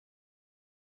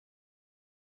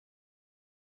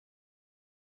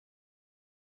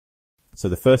So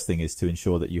the first thing is to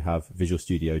ensure that you have Visual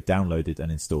Studio downloaded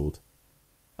and installed.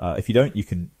 If you don't, you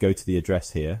can go to the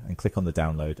address here and click on the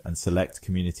download and select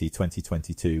Community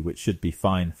 2022, which should be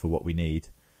fine for what we need.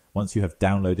 Once you have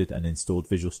downloaded and installed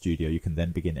Visual Studio, you can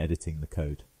then begin editing the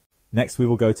code. Next, we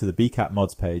will go to the BCAP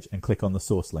mods page and click on the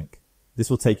source link.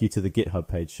 This will take you to the GitHub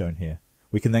page shown here.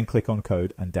 We can then click on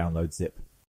code and download zip.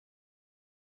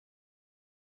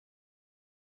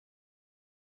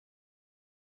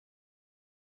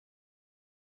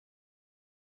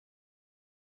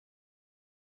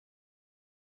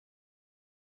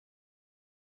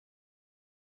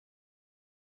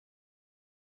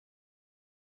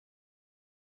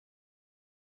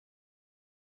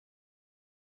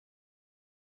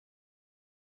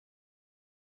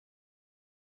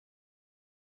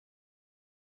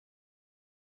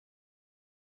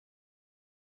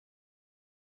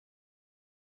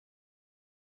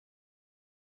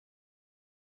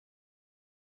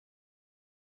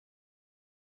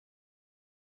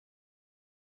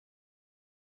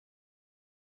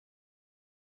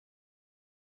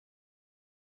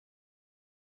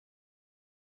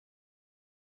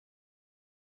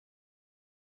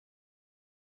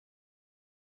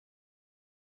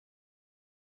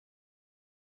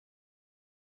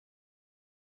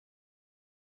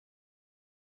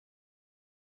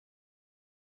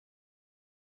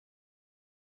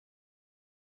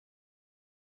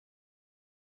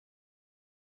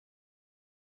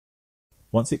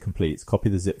 Once it completes, copy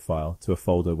the zip file to a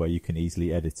folder where you can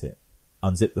easily edit it.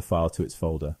 Unzip the file to its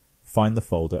folder. Find the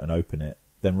folder and open it,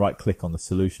 then right-click on the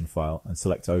solution file and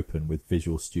select Open with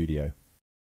Visual Studio.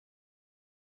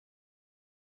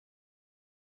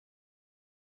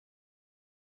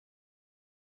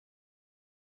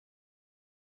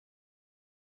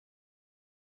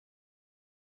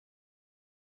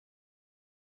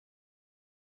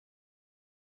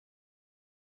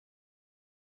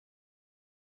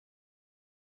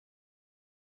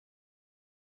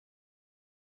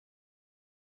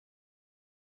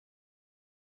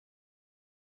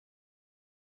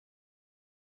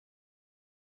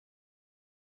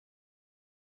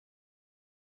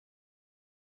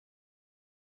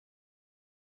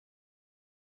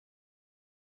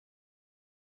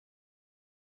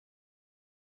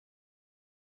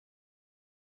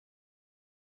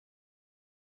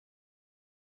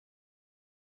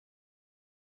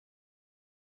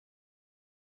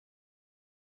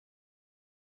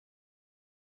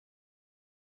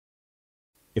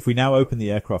 If we now open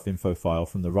the aircraft info file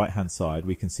from the right-hand side,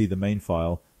 we can see the main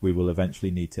file we will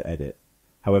eventually need to edit.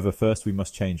 However, first we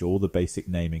must change all the basic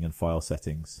naming and file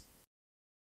settings.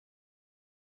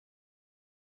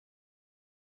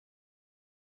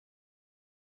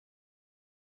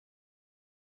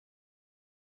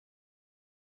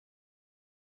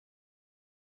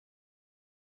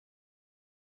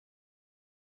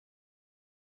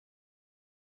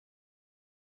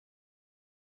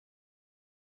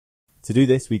 To do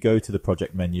this, we go to the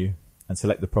project menu and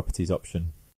select the properties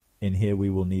option. In here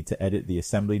we will need to edit the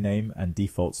assembly name and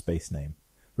default space name.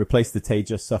 Replace the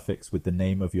Teja suffix with the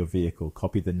name of your vehicle.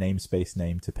 Copy the namespace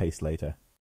name to paste later.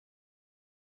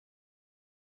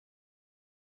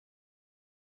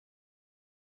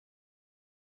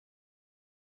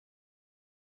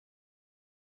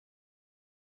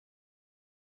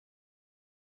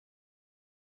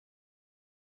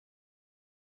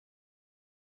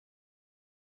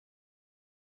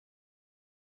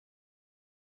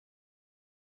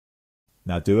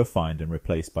 Now do a find and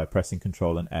replace by pressing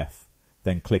Ctrl and F,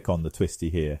 then click on the twisty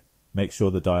here. Make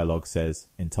sure the dialog says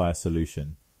Entire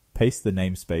Solution. Paste the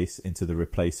namespace into the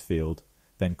Replace field,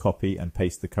 then copy and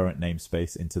paste the current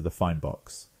namespace into the Find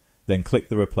box. Then click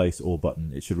the Replace All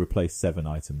button. It should replace 7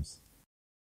 items.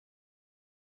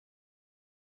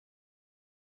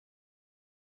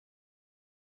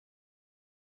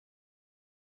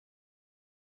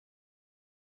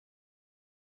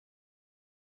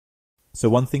 So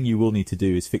one thing you will need to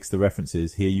do is fix the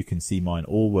references. Here you can see mine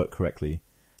all work correctly,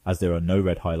 as there are no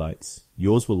red highlights.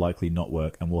 Yours will likely not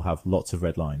work and will have lots of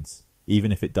red lines.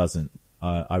 Even if it doesn't,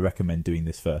 I recommend doing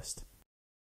this first.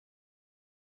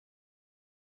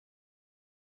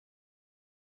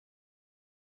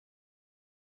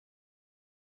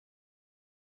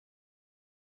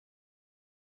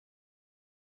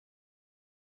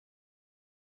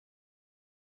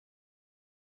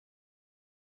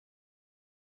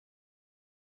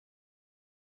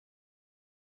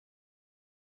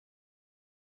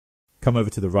 Come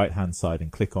over to the right hand side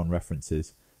and click on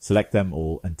References. Select them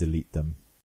all and delete them.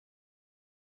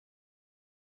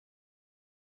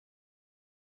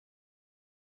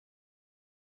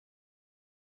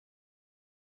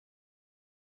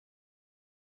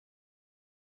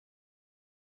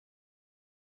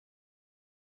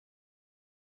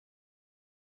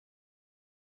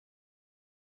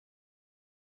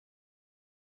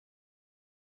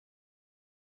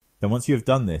 Then once you have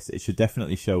done this, it should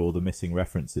definitely show all the missing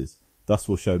references, thus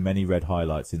will show many red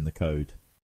highlights in the code.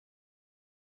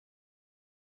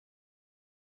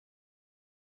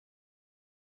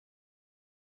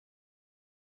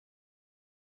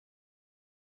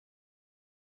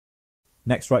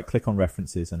 Next, right-click on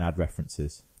References and Add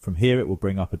References. From here, it will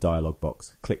bring up a dialog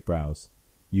box. Click Browse.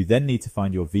 You then need to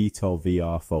find your VTOL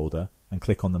VR folder and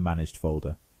click on the Managed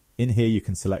folder. In here, you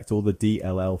can select all the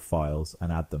DLL files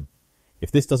and add them.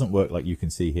 If this doesn't work like you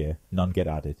can see here, none get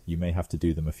added. You may have to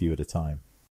do them a few at a time.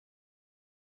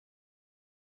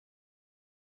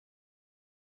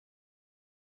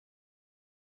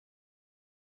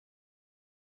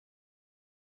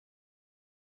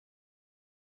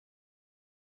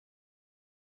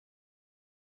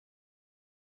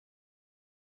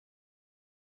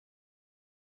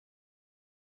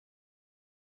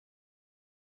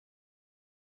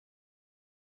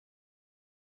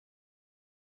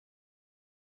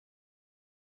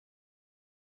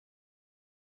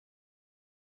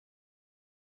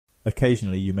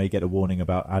 Occasionally, you may get a warning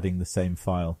about adding the same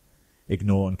file.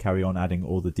 Ignore and carry on adding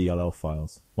all the DLL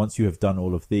files. Once you have done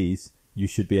all of these, you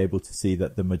should be able to see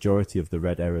that the majority of the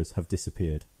red errors have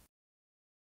disappeared.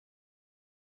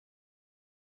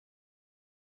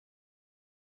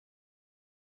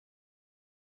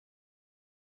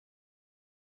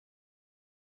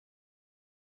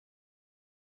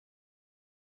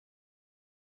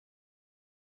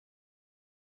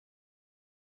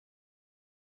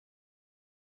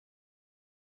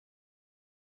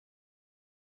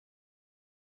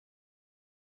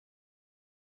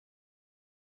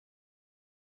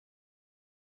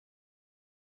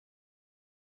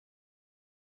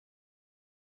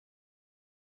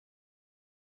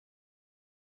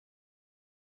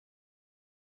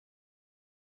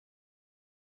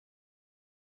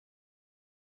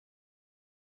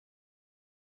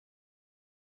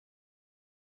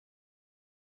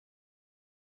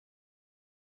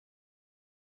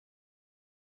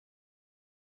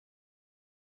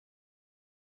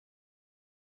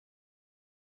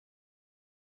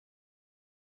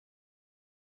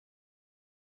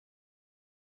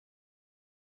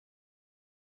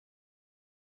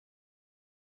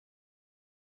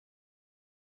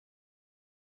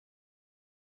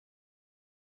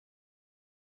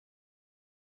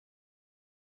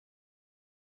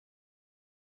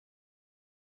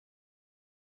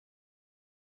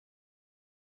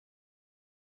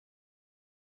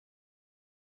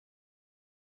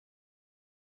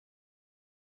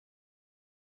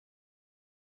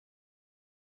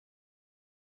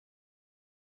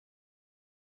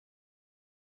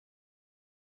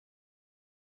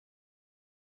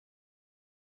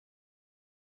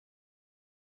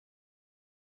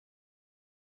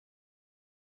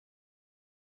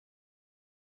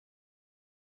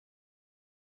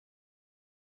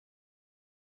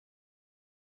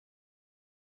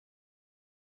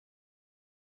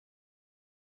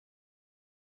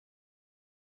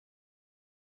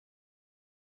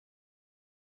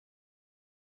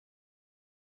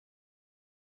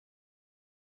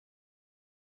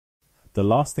 The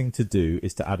last thing to do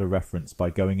is to add a reference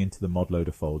by going into the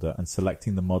modloader folder and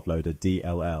selecting the modloader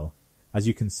DLL. As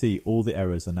you can see, all the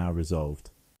errors are now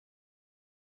resolved.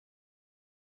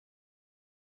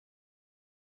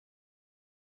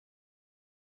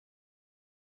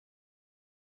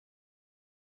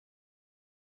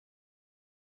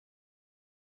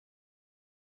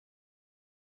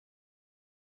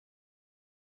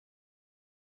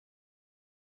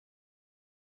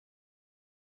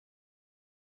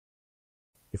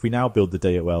 If we now build the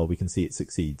DLL, we can see it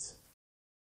succeeds.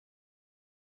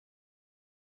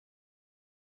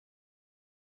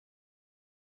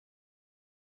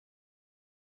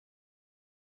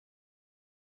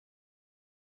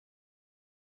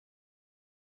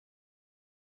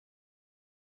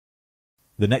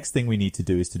 The next thing we need to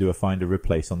do is to do a find a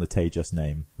replace on the Tejas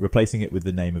name, replacing it with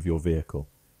the name of your vehicle.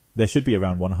 There should be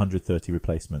around 130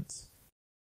 replacements.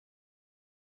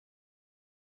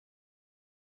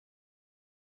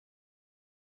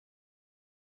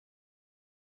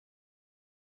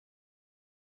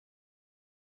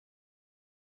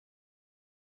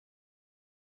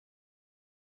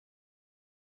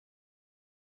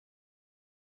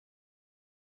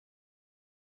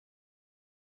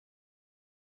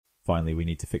 Finally, we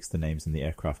need to fix the names in the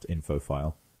aircraft info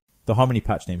file. The Harmony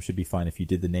patch name should be fine if you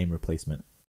did the name replacement.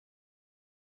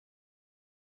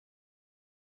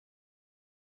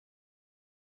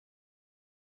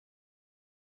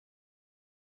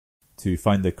 To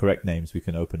find the correct names, we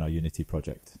can open our Unity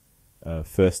project.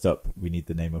 First up, we need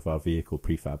the name of our vehicle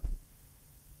prefab.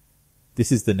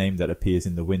 This is the name that appears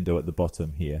in the window at the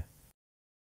bottom here.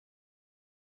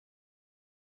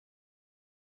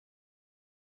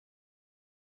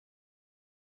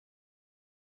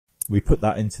 We put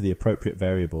that into the appropriate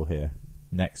variable here.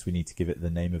 Next, we need to give it the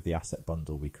name of the asset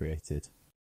bundle we created.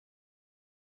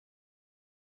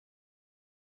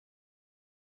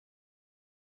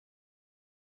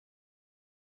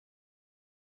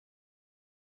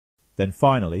 Then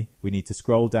finally, we need to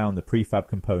scroll down the prefab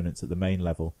components at the main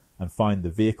level and find the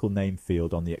vehicle name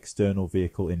field on the external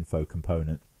vehicle info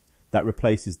component. That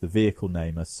replaces the vehicle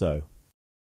name as so.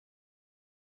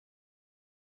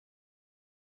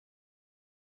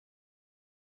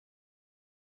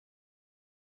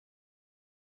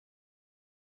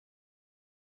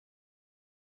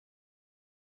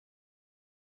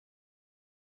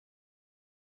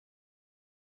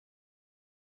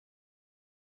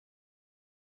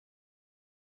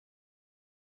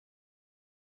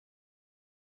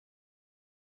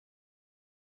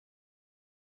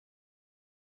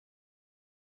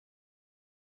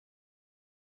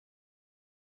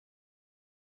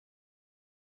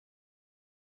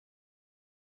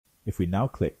 If we now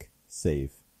click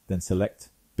Save, then select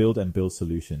Build and Build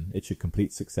Solution, it should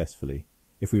complete successfully.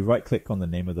 If we right-click on the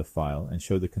name of the file and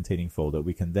show the containing folder,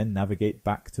 we can then navigate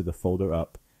back to the folder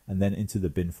up and then into the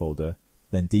bin folder,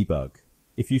 then debug.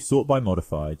 If you sort by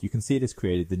modified, you can see it has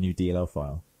created the new DLL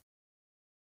file.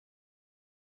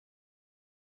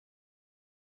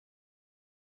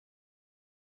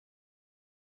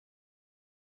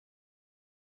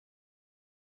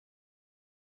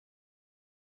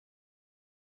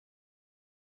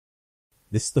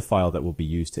 This is the file that will be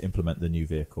used to implement the new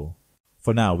vehicle.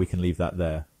 For now, we can leave that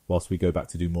there, whilst we go back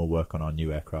to do more work on our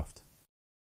new aircraft.